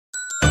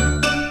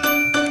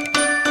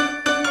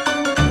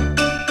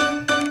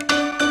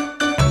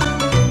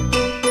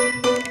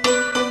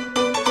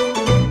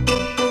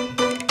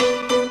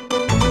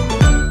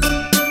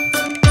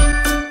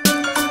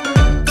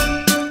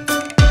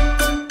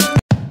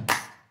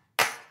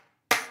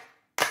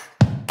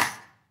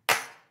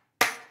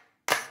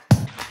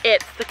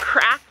It's the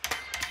crack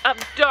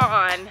of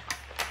dawn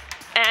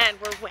and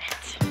we're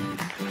wet.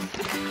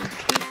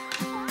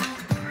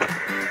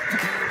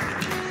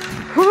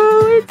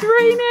 Oh, it's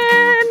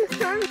raining!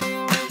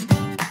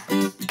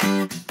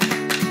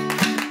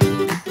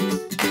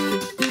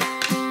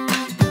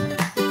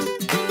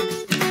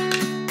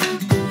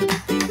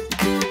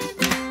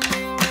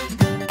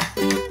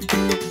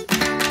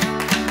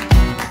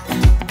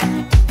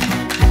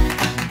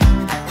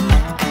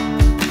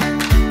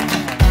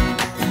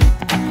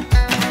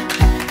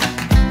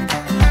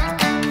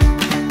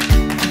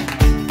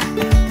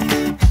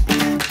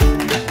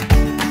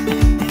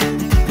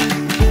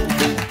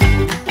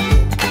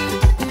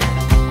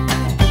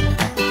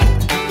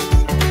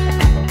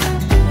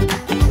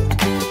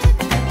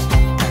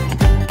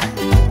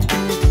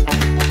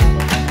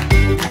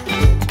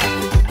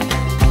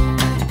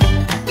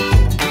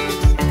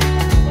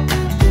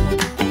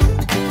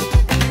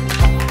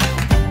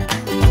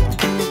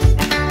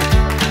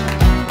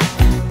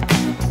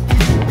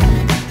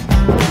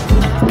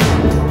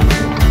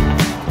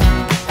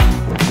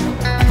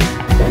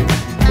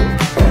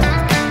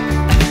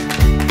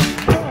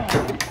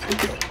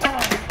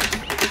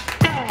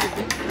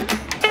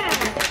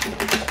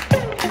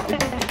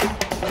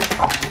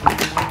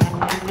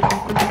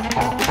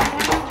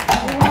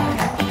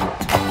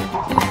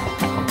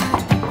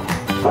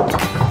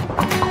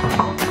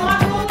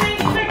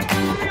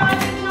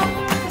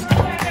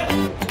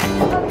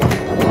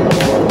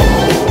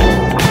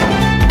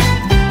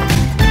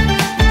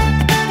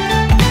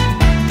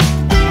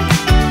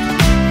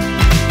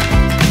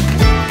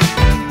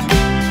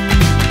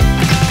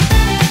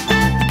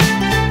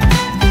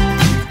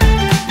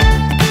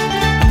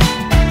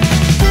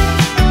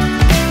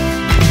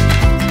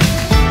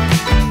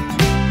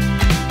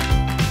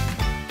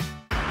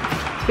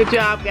 Good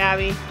job,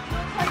 Gabby.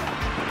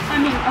 I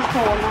mean, a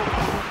hole, not a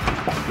hole.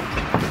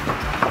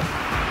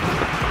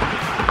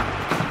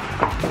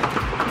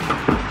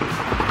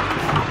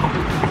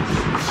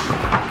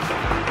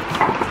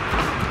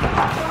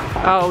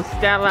 Oh,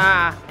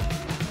 Stella.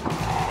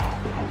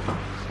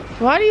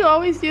 Why do you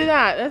always do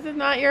that? This is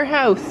not your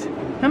house.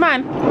 Come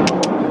on.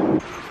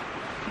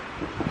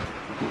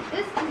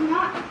 This is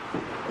not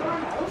your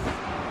house.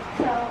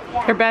 So,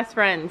 yeah. They're best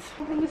friends.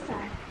 Open this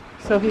side.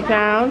 Sophie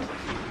found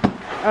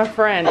a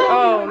friend.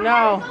 Oh,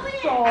 no.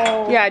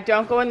 Yeah,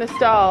 don't go in the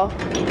stall.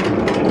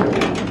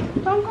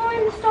 Don't go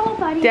in the stall,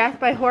 buddy. Death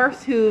by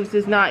horse hooves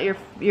is not your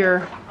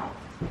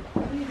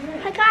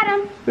I got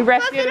him. We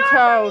rescued a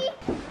toad.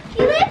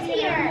 He lives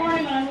here.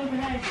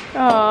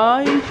 Oh,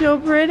 you're so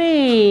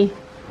pretty.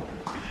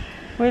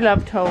 We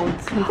love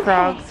toads and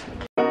frogs.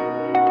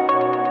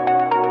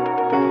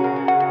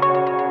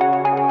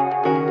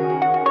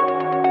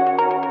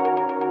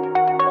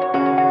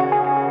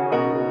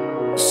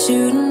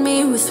 Shooting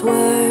me with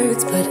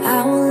words, but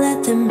I won't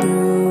let them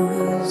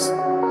bruise.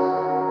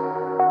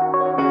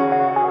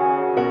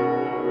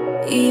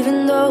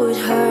 Even though it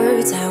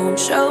hurts, I won't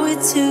show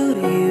it to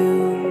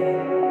you.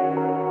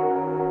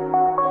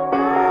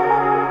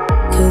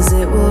 'Cause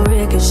it will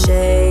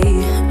ricochet,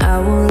 I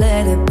won't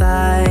let it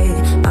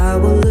bite. I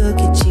will look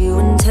at you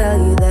and tell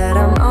you that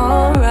I'm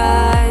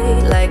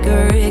alright. Like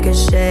a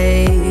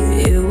ricochet,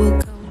 it will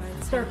come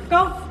right.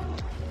 Circle.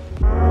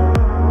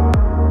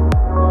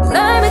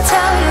 Let me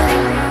tell you,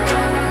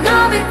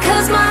 not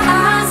because my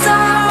eyes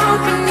are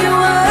open, your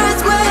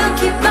words will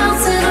keep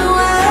bouncing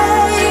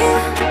away.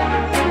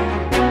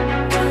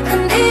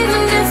 And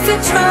even if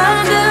you're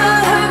trying to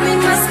hurt me,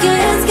 my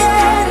skin's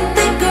getting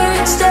thicker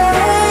each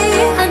day.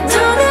 I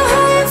don't know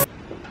how you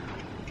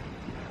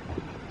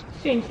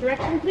Change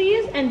direction,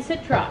 please, and sit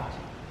trot.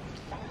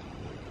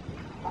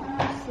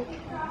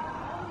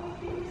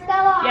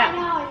 Stella, Yeah. I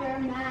know you're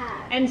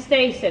mad. And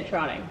stay sit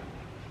trotting.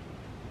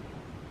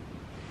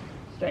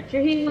 Stretch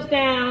your heels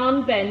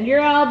down, bend your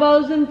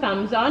elbows and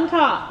thumbs on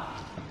top.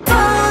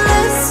 fall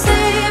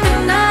asleep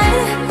at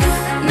night,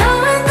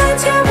 knowing that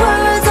your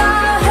words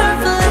are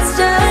hurtful, it's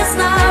just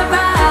not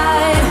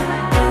right.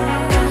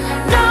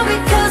 No,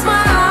 because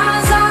my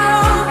eyes are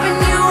open,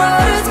 your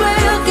words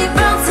will keep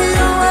bouncing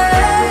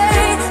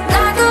away.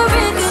 Like a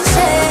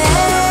ricochet,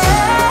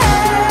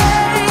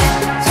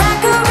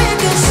 like a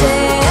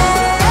ricochet,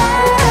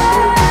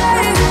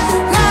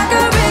 like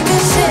a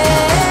ricochet,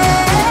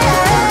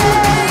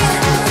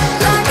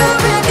 like a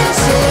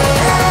ricochet.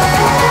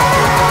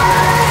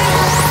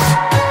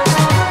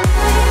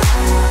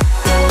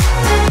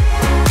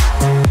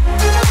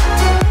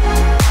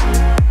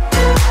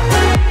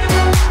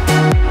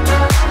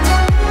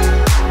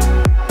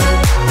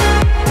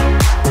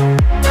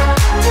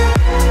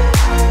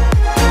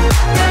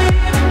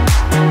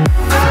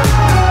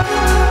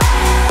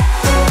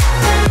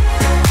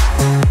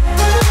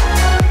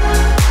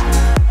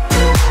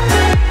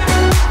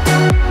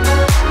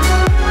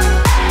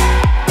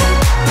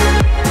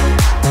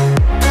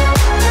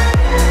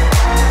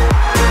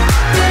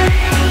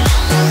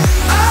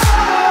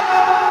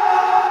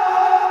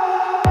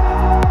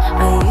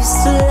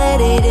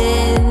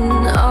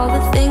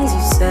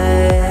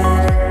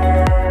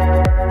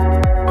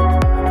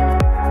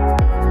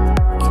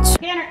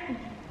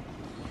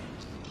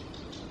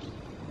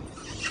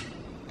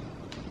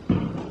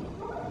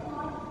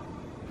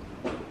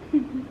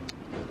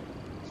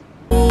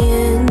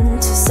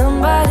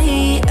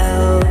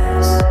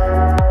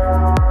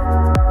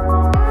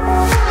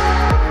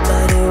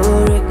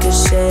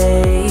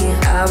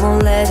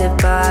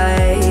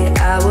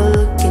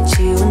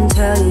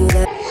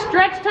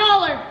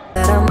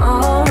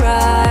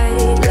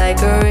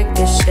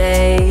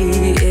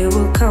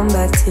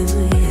 to you.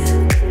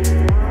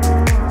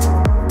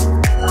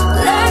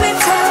 Let me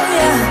tell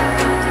you,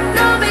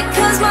 no,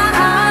 because my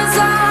eyes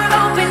are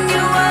open,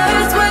 your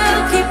words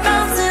will keep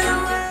bouncing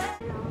away.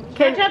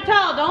 Catch up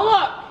tall, don't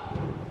look.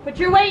 Put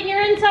your weight in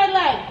your inside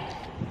leg.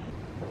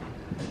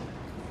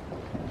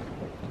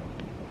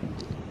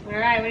 All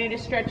right, we need to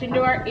stretch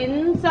into our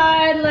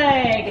inside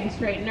leg and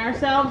straighten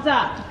ourselves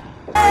up.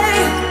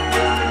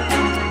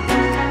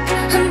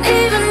 And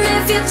even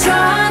if you're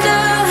trying to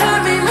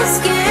hurt me, my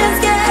skin's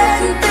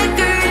getting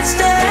thicker each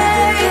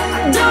day.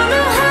 Don't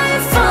know how you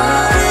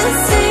fall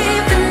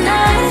asleep at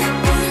night,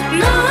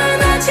 knowing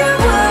that your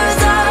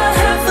words are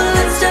hurtful,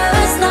 it's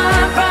just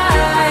not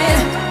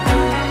right.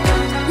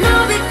 No,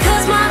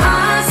 because my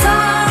eyes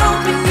are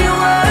open, your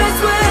words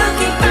will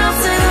keep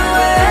bouncing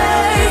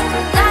away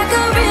like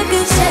a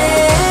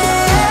ricochet,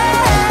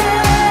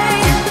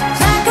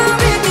 like a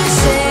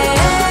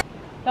ricochet.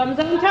 Thumbs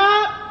on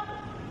top.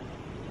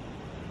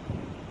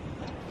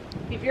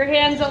 Keep your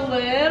hands a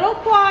little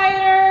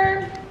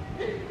quieter.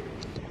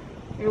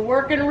 You're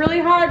working really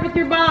hard with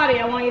your body.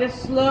 I want you to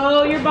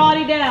slow your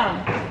body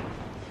down.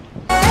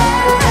 Like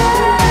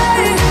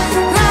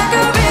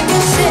a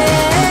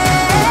ricochet,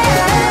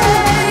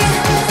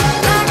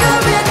 like a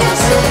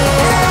ricochet.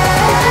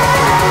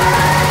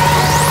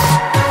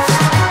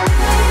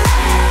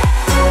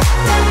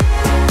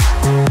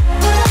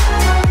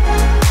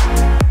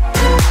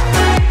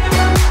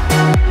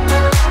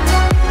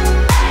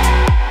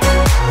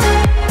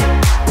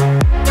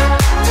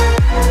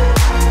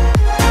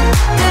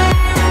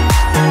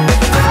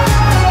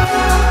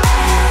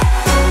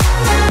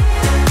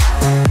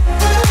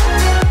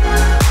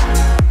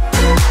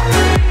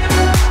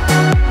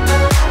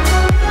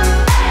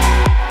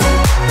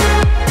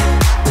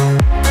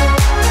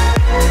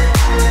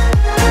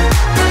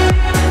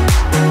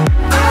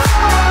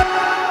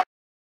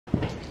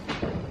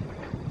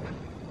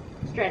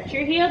 Stretch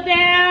your heel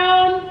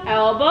down,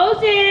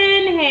 elbows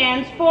in,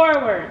 hands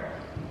forward.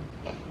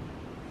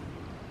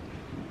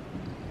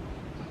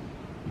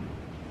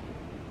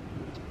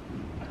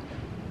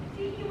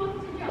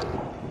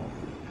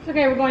 It's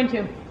okay, we're going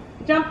to.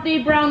 Jump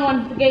the brown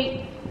one, the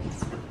gate.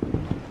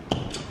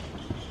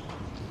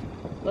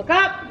 Look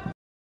up.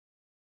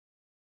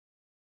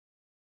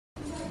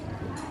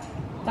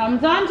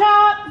 Thumbs on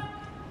top.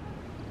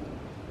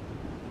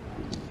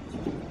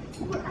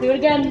 Do it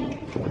again.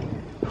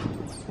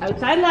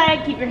 Outside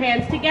leg, keep your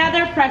hands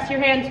together, press your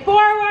hands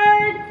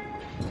forward.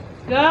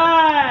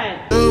 Good.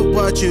 Do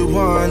what you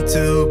want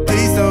to,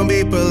 please don't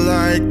be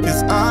polite,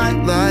 cause I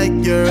like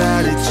your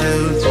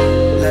attitude.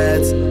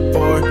 Let's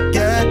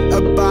forget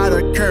about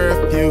a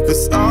curfew,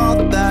 cause all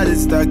that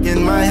is stuck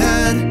in my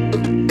head.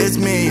 It's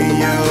me and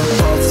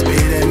you, both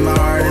speeding, my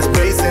heart is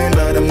racing,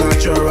 but I'm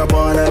not sure I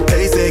wanna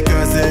pace it,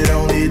 cause it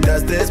only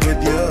does this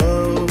with you.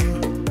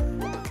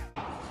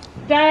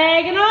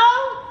 Diagonal.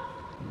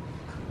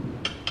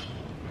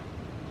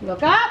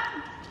 Look up.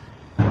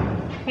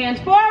 Hands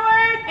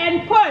forward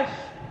and push.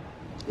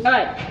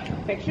 Good.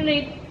 Fix your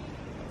knee.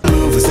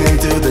 Move us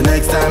into the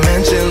next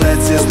dimension,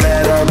 let's just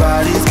let our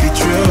bodies be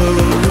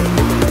true.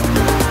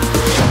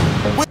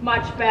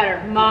 Much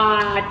better.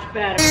 Much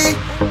better.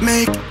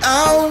 Make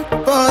out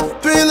for the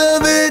thrill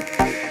of it,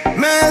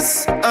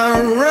 mess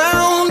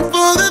around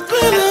for the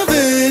thrill of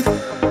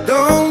it.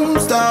 Don't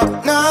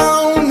stop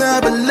now,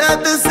 never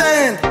let this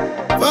end.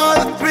 For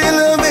the thrill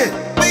of it,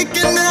 we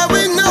can have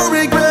it, no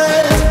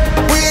regret.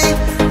 We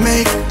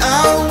make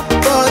out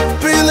for the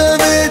thrill of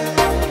it,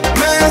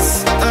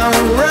 mess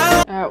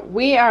around.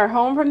 We are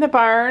home from the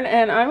barn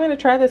and I'm going to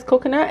try this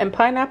coconut and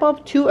pineapple,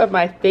 two of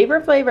my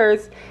favorite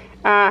flavors.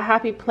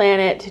 Happy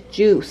Planet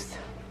juice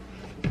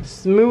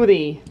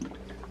smoothie.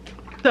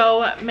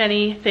 So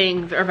many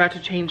things are about to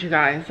change, you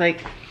guys.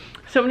 Like,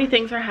 so many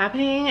things are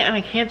happening and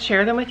I can't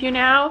share them with you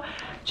now.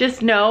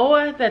 Just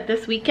know that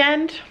this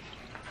weekend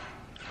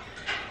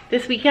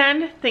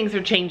things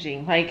are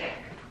changing. Like,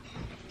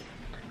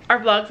 our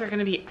vlogs are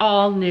gonna be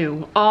all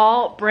new,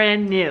 all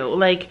brand new.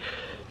 Like,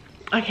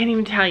 I can't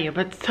even tell you,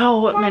 but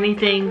so many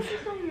things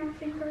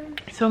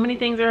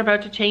are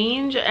about to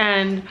change,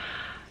 and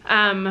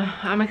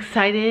I'm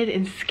excited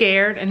and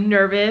scared and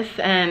nervous,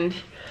 and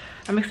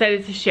I'm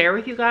excited to share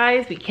with you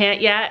guys. We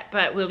can't yet,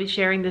 but we'll be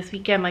sharing this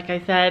weekend, like I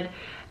said.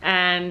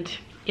 And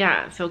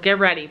yeah, so get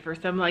ready for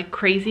some like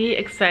crazy,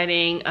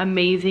 exciting,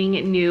 amazing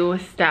new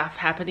stuff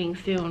happening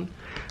soon.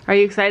 Are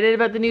you excited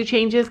about the new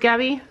changes,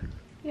 Gabby?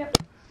 Yep.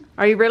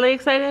 Are you really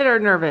excited or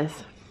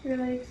nervous?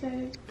 Really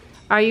excited.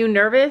 Are you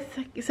nervous,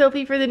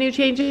 Sophie, for the new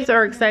changes,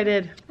 or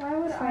excited? Why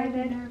would I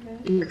be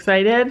nervous? You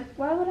excited?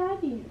 Why would I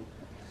be nervous?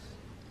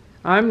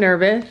 I'm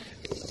nervous.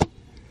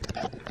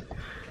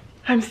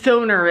 I'm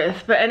so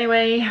nervous. But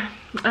anyway,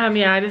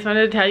 yeah, I just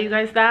wanted to tell you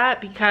guys that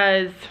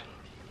because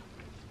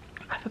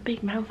I have a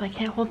big mouth. I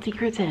can't hold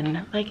secrets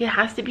in. Like, it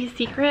has to be a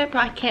secret, but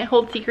I can't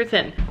hold secrets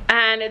in.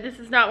 And this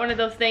is not one of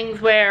those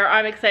things where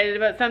I'm excited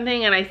about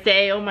something and I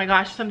say, oh my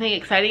gosh, something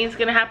exciting is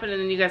gonna happen,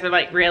 and then you guys are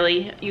like,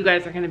 really? You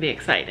guys are gonna be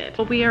excited.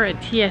 Well, we are at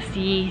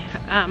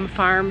TSC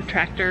Farm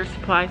Tractor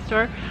Supply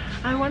Store.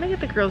 I want to get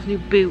the girls new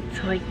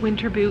boots, like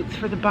winter boots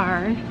for the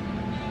barn.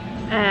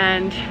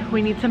 And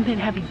we need something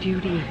heavy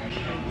duty.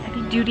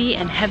 Heavy duty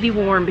and heavy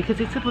warm because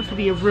it's supposed to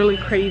be a really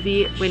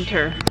crazy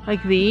winter.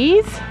 Like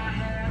these.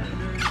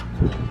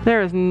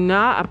 There is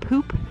not a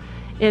poop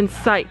in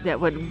sight that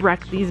would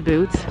wreck these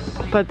boots,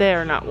 but they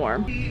are not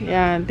warm.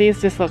 Yeah,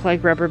 these just look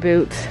like rubber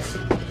boots.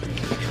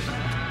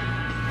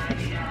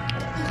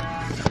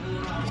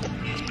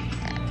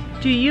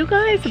 Do you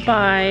guys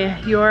buy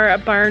your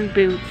barn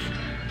boots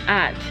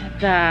at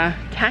the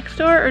tack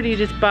store, or do you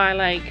just buy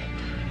like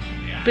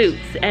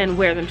boots and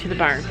wear them to the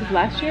barn? Because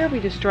last year we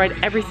destroyed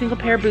every single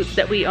pair of boots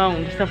that we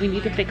owned, so we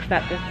need to fix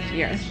that this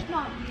year.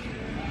 Mom,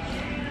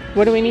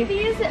 What do we need?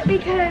 these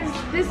because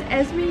this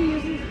Esme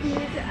uses these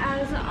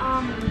as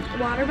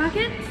water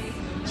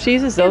buckets. She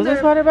uses those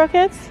as water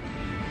buckets?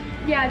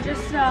 Yeah,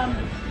 just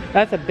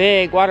That's a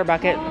big water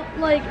bucket.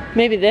 like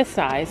Maybe this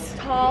size.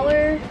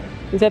 taller.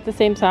 Is that the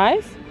same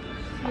size?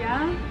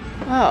 Yeah,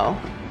 Oh,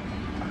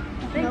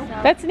 I think so.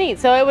 that's neat.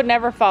 So it would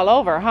never fall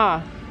over,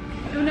 huh?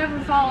 It will never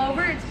fall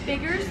over. It's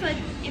bigger, so that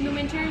in the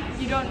winter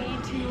you don't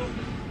need two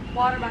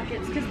water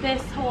buckets because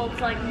this holds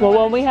like more.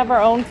 Well, when we have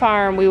our own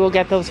farm, we will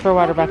get those for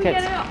water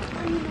buckets.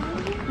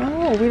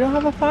 No, we don't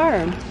have a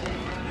farm.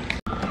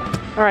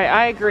 All right,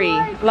 I agree.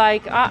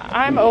 Like,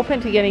 I'm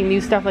open to getting new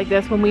stuff like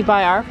this when we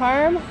buy our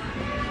farm.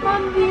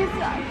 Mom, these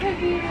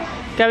could be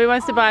Gabby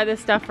wants to buy this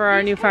stuff for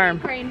our new farm.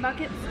 grain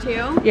buckets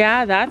too.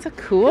 Yeah, that's a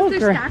cool.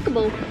 They're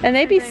stackable. And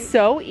they'd be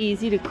so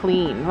easy to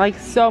clean, like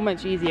so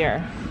much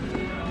easier.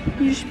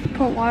 You just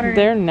put water in.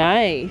 They're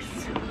nice.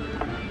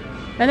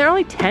 And they're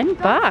only 10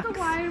 bucks. The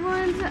wide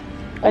ones.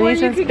 And or these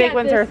you ones, could big get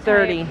ones are this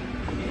 30. type.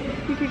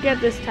 You could get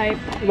this type.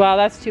 Well,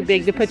 that's too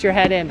big to put your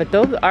head in, but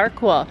those are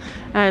cool.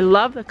 And I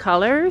love the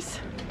colors.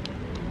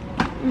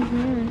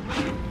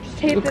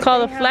 It's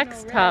called a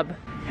flex tub.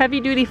 Heavy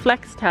duty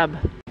flex tub.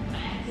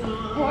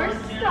 Horse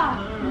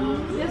stuff.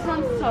 This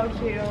one's so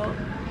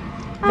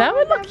cute. That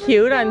would look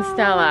cute on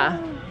Stella.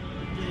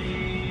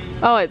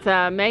 Oh, it's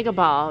a mega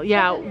ball.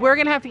 Yeah, we're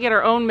gonna have to get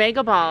our own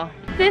mega ball.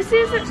 This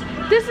is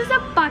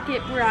a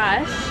bucket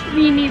brush.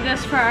 We need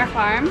this for our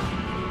farm.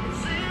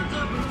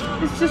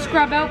 It's to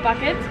scrub out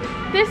buckets.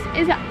 This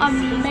is a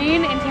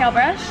mane and tail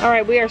brush. All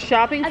right, we are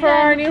shopping And for then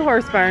our new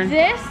horse barn.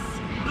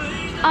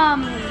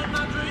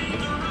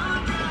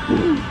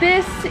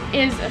 This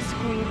is a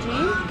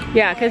squeegee.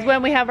 Yeah, because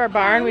when we have our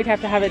barn, we'd have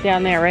to have it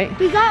down there, right?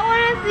 We got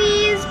one of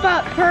these,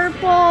 but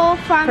purple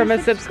From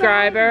a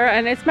subscriber,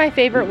 and it's my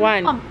favorite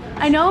one.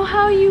 I know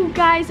how you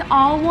guys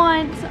all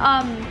want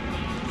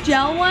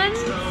gel ones,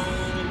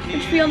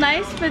 which feel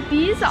nice, but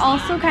these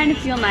also kind of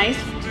feel nice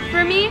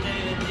for me.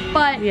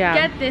 But Yeah.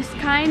 get this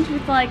kind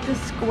with like the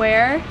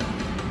square.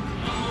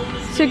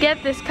 So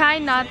get this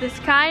kind, not this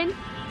kind,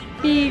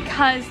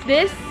 because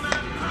this,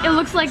 it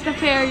looks like the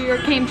fair you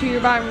came to your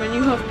barn when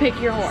you hoof pick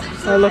your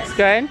horse. It looks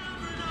good.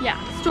 Yeah,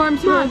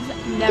 Storm's hooves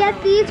never.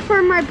 Get these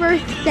for my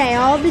birthday,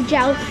 all the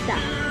gel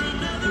stuff.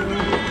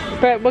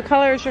 But what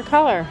color is your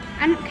color?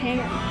 I don't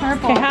care.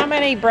 Purple. Okay, how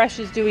many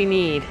brushes do we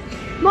need?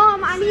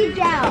 Mom, I need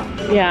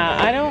gel. Yeah,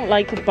 I don't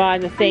like to buy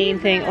the same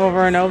thing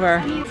over and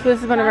over. So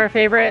this is one of our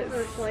favorite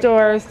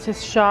stores to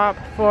shop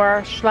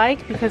for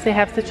Schleich because they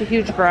have such a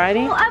huge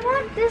variety. Well, I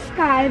want this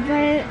guy,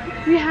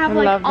 but We have I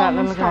like love that little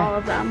almost guy. all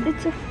of them.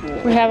 it's a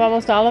fool. We have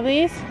almost all of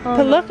these.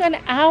 But look, an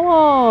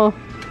owl.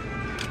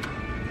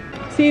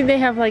 See, they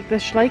have like the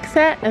Schleich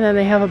set and then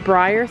they have a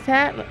Breyer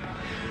set.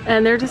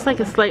 And they're just like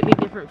a slightly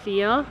different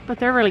feel, but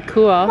they're really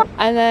cool.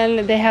 And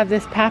then they have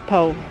this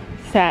Papo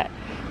set,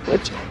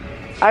 which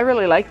I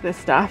really like this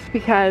stuff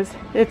because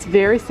it's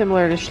very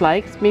similar to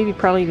Schleich's, maybe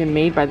probably even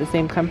made by the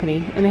same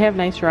company, and they have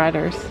nice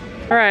riders.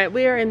 All right,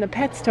 we are in the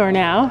pet store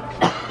now,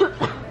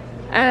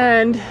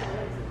 and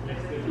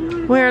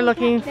we're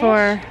looking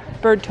for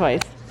bird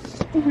toys.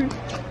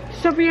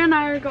 Sophia and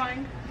I are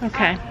going.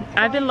 Okay,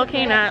 I've been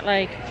looking at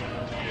like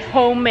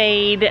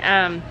homemade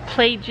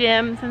play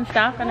gyms and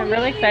stuff, and I'm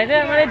really excited.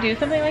 I want to do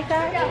something like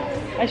that.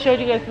 I showed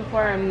you guys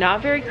before I'm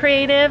not very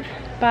creative,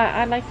 but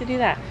I'd like to do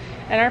that.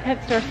 And our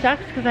pet store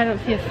sucks because I don't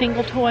see a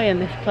single toy in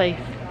this place.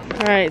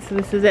 All right, so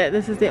this is it.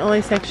 This is the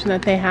only section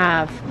that they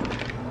have.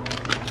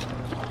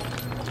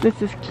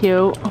 This is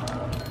cute.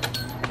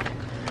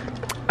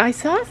 I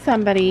saw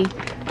somebody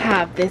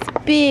have this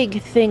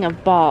big thing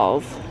of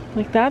balls.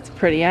 Like, that's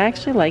pretty. I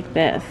actually like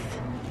this.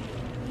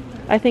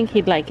 I think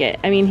he'd like it.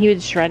 I mean, he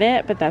would shred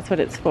it, but that's what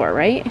it's for,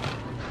 right?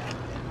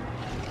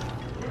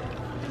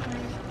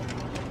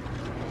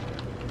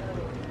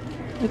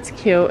 It's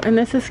cute, and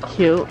this is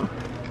cute.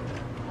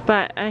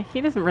 But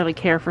he doesn't really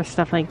care for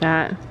stuff like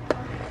that.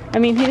 I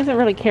mean, he doesn't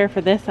really care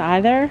for this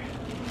either.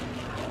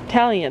 I'm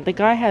telling you, the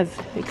guy has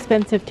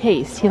expensive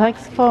taste. He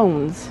likes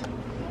phones.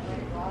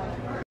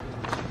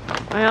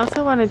 I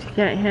also wanted to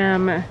get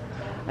him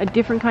a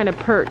different kind of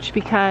perch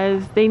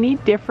because they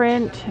need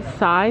different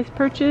size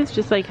perches,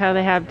 just like how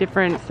they have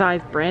different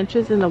size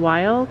branches in the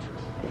wild.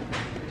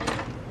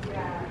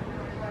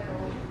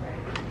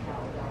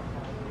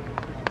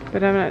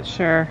 But I'm not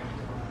sure.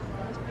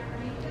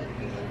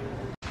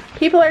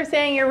 People are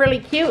saying you're really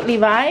cute,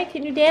 Levi.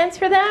 Can you dance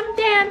for them?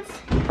 Dance.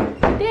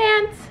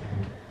 Dance.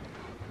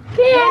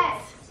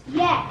 Dance.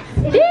 Yes.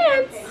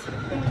 Dance.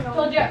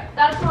 Told you.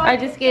 That's why I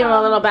just gave him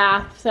a little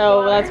bath,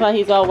 so that's why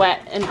he's all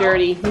wet and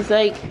dirty. He's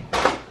like,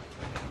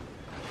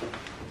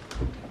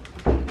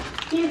 Can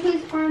you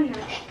please find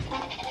her?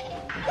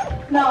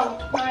 No,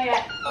 not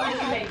yet. Where's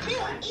your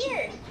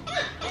baby?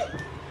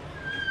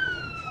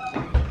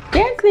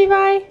 dance,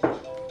 Levi.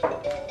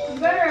 You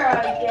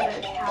better get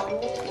a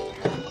towel.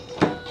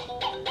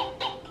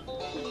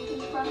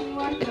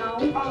 No.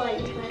 I'll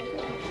like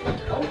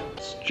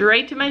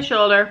Straight to my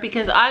shoulder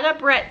because I got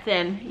Brett's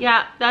in.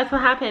 Yeah, that's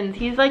what happens.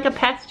 He's like a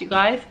pest, you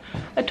guys.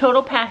 A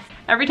total pest.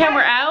 Every time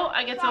we're out,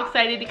 I get so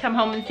excited to come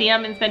home and see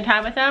him and spend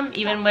time with him,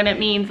 even when it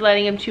means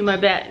letting him chew my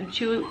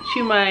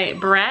my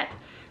Brett.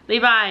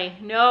 Levi,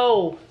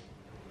 no.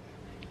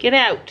 Get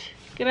out.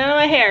 Get out of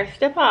my hair.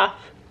 Step off.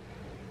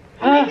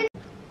 Ah.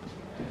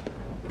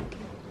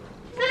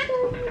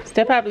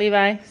 Step up,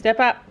 Levi. Step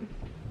up.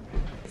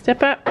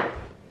 Step up.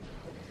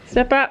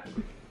 Step up.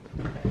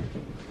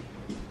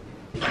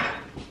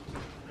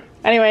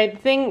 Anyway,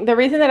 the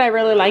reason that I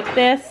really like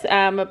this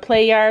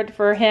play yard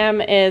for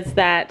him is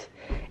that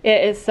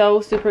it is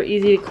so super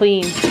easy to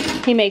clean.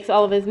 He makes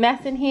all of his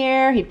mess in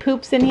here, he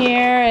poops in here,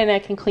 and I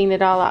can clean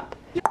it all up.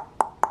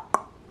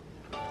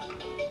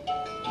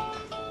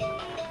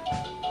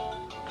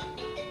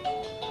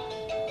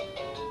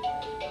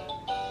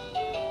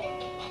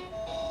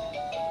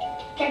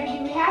 Debbie,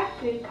 do we have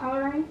food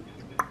coloring?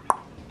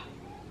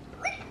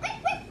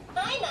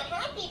 I'm a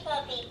happy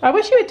puppy. I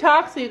wish he would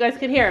talk so you guys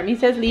could hear him. He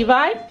says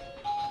Levi.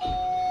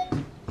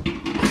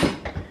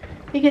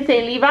 He can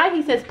say Levi,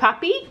 he says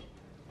puppy.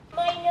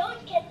 My nose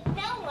can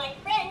smell my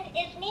friend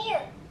is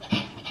near.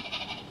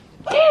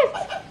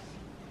 Dance.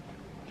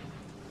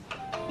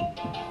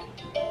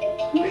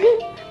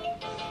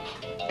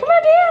 Come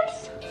on,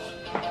 dance.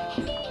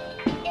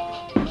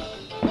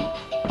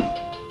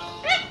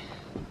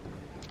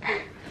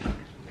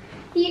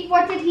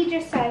 What did he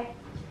just say?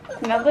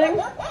 Nothing?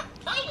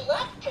 I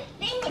love to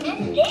sing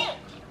and dance.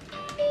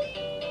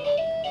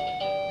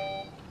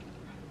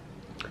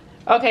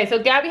 Okay, so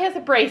Gabby has a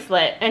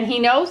bracelet, and he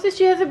knows that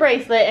she has a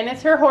bracelet, and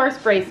it's her horse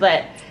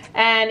bracelet,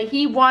 and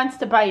he wants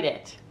to bite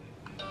it.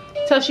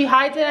 So she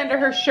hides it under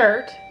her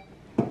shirt,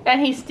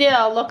 and he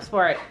still looks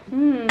for it.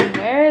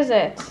 Where is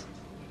it?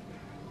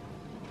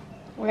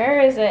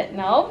 Where is it?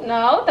 No,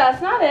 no,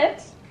 that's not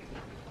it.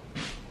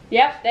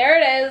 Yep, there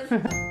it is.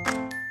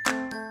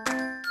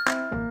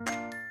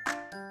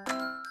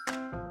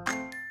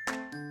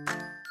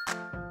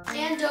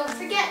 And don't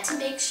forget to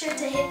make sure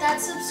to hit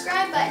that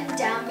subscribe button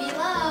down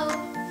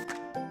below.